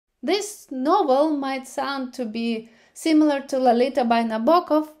This novel might sound to be similar to Lolita by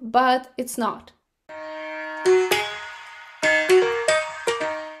Nabokov, but it's not.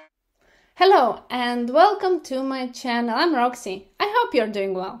 Hello and welcome to my channel. I'm Roxie. I hope you're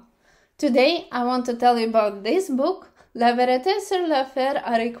doing well. Today I want to tell you about this book, La vérité sur l'affaire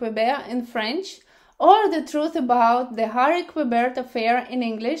Harry Quebert in French, or The Truth About the Harry Quebert Affair in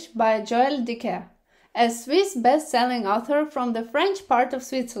English by Joël Dicker, a Swiss best-selling author from the French part of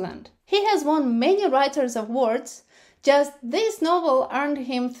Switzerland. He has won many Writers' Awards. Just this novel earned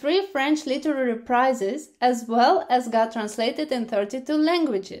him 3 French literary prizes, as well as got translated in 32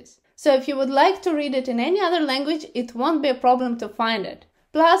 languages. So if you would like to read it in any other language, it won't be a problem to find it.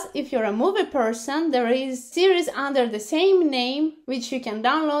 Plus, if you're a movie person, there is a series under the same name which you can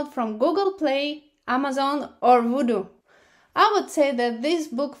download from Google Play, Amazon or Vudu. I would say that this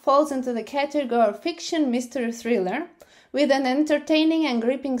book falls into the category of fiction mystery thriller with an entertaining and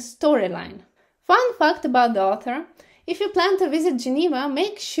gripping storyline. Fun fact about the author: if you plan to visit Geneva,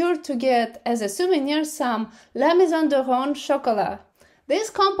 make sure to get as a souvenir some La Maison de Rhône chocolat. This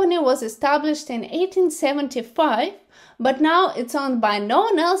company was established in 1875, but now it's owned by no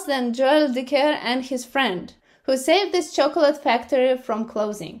one else than Joël Dicker and his friend, who saved this chocolate factory from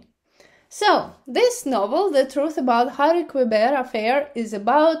closing. So, this novel, The Truth About Harry Quebert Affair, is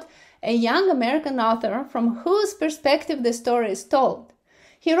about a young American author from whose perspective the story is told.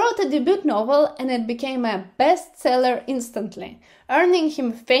 He wrote a debut novel and it became a bestseller instantly, earning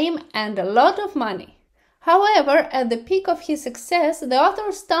him fame and a lot of money. However, at the peak of his success, the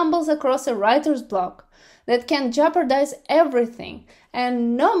author stumbles across a writer's block that can jeopardize everything,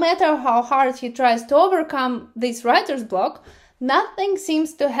 and no matter how hard he tries to overcome this writer's block, nothing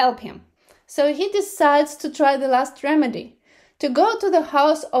seems to help him. So he decides to try the last remedy, to go to the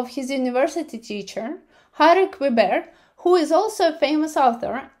house of his university teacher, Harry Quebert, who is also a famous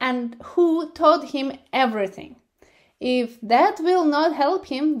author and who taught him everything. If that will not help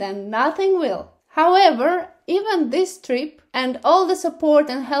him, then nothing will. However, even this trip and all the support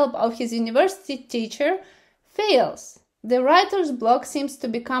and help of his university teacher fails. The writer's block seems to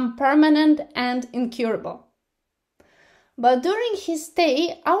become permanent and incurable. But during his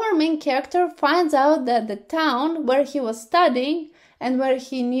stay, our main character finds out that the town where he was studying and where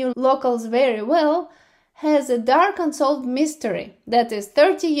he knew locals very well has a dark unsolved mystery that is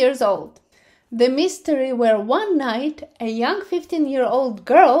 30 years old. The mystery where one night a young 15-year-old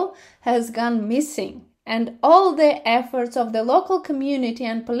girl has gone missing, and all the efforts of the local community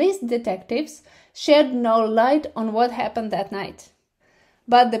and police detectives shed no light on what happened that night.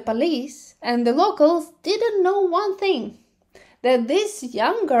 But the police and the locals didn't know one thing: that this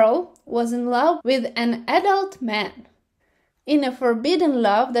young girl was in love with an adult man, in a forbidden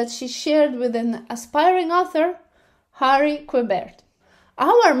love that she shared with an aspiring author, Harry Quebert.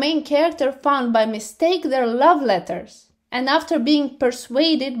 Our main character found by mistake their love letters, and after being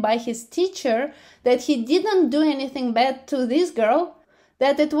persuaded by his teacher that he didn't do anything bad to this girl,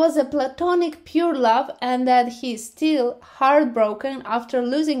 that it was a platonic pure love and that he is still heartbroken after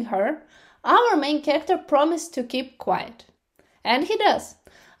losing her, our main character promised to keep quiet. And he does,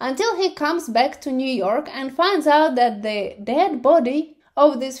 until he comes back to New York and finds out that the dead body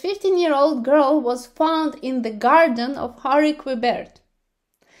of this 15-year-old girl was found in the garden of Harry Quebert.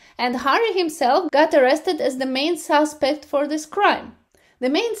 And Harry himself got arrested as the main suspect for this crime. The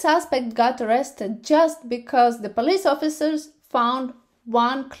main suspect got arrested just because the police officers found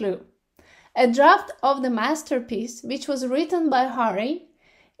one clue: a draft of the masterpiece which was written by Harry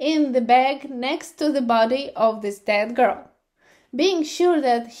in the bag next to the body of this dead girl. Being sure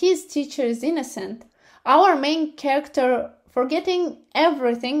that his teacher is innocent, our main character, forgetting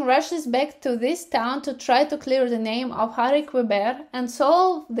everything, rushes back to this town to try to clear the name of Harry Quebert and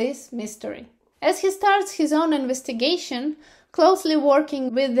solve this mystery. As he starts his own investigation, closely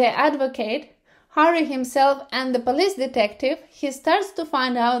working with the advocate, Harry himself and the police detective, he starts to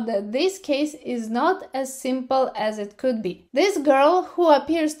find out that this case is not as simple as it could be. This girl, who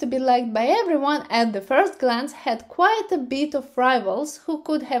appears to be liked by everyone at the first glance, had quite a bit of rivals who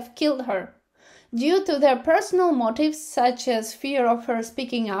could have killed her, due to their personal motives such as fear of her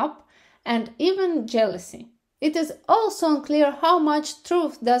speaking up and even jealousy. It is also unclear how much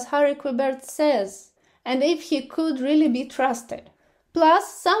truth does Harry Quebert says, and if he could really be trusted.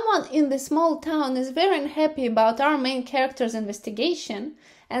 Plus, someone in the small town is very unhappy about our main character's investigation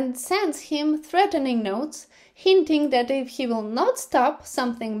and sends him threatening notes, hinting that if he will not stop,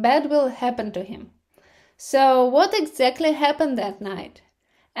 something bad will happen to him. So, what exactly happened that night?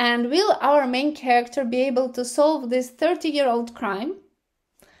 And will our main character be able to solve this 30-year-old crime?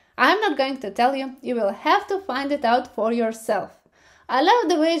 I'm not going to tell you, you will have to find it out for yourself. I love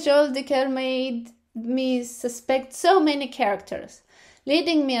the way Joel Dicker made me suspect so many characters,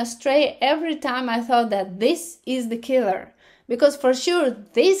 leading me astray every time I thought that this is the killer, because for sure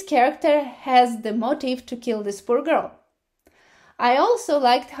this character has the motive to kill this poor girl. I also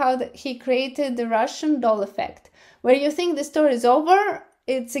liked how he created the Russian doll effect, where you think the story is over,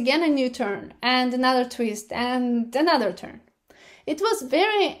 it's again a new turn, and another twist, and another turn. It was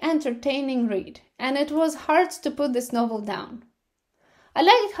very entertaining read, and it was hard to put this novel down. I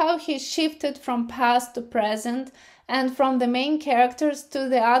liked how he shifted from past to present and from the main characters to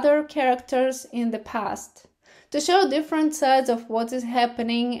the other characters in the past, to show different sides of what is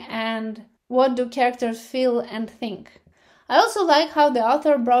happening and what do characters feel and think. I also like how the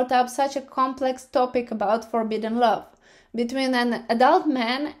author brought up such a complex topic about forbidden love between an adult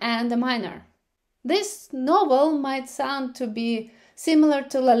man and a minor. This novel might sound to be similar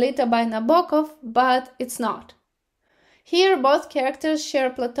to Lolita by Nabokov, but it's not. Here both characters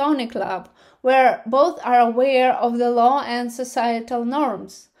share platonic love, where both are aware of the law and societal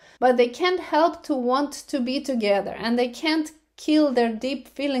norms, but they can't help to want to be together, and they can't kill their deep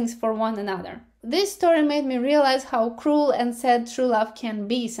feelings for one another. This story made me realize how cruel and sad true love can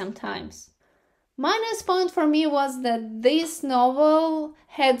be sometimes. Minus point for me was that this novel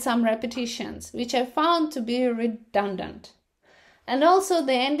had some repetitions, which I found to be redundant. And also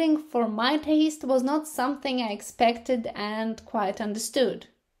the ending for my taste was not something I expected and quite understood.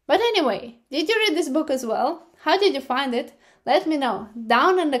 But anyway, did you read this book as well? How did you find it? Let me know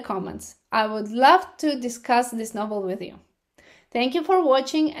down in the comments. I would love to discuss this novel with you. Thank you for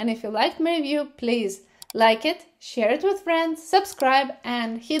watching, and if you liked my review, please like it, share it with friends, subscribe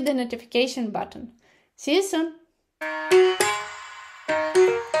and hit the notification button. See you soon!